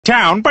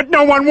town, but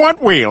no one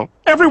want wheel.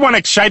 Everyone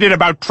excited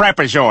about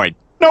trapezoid.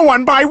 No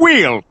one buy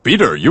wheel.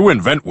 Peter, you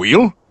invent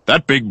wheel?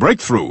 That big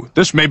breakthrough.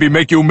 This maybe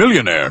make you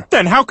millionaire.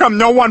 Then how come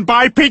no one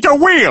buy Peter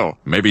wheel?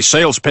 Maybe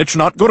sales pitch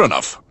not good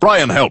enough.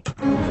 Brian, help.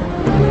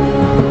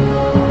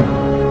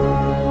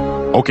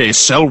 Okay,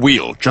 sell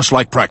wheel, just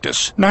like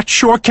practice. Not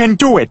sure can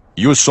do it.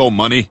 You so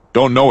money,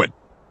 don't know it.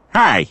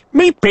 Hi,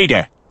 me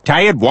Peter.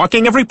 Tired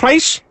walking every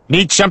place?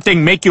 Need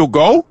something make you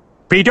go?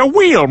 Peter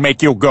wheel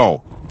make you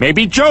go.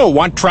 Maybe Joe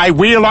want try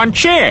wheel on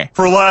chair.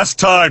 For last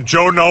time,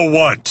 Joe no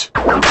want.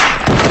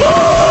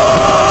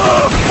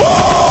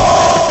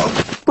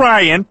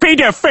 Brian,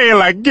 Peter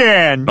fail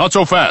again. Not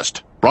so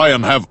fast.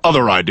 Brian have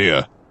other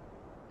idea.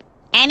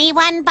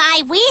 Anyone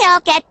buy wheel,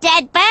 get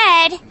dead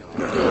bird.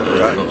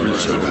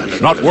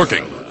 Not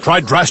working.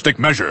 Try drastic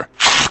measure.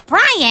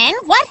 Brian,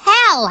 what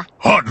hell?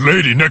 Hot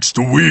lady next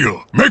to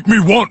wheel. Make me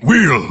want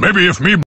wheel. Maybe if me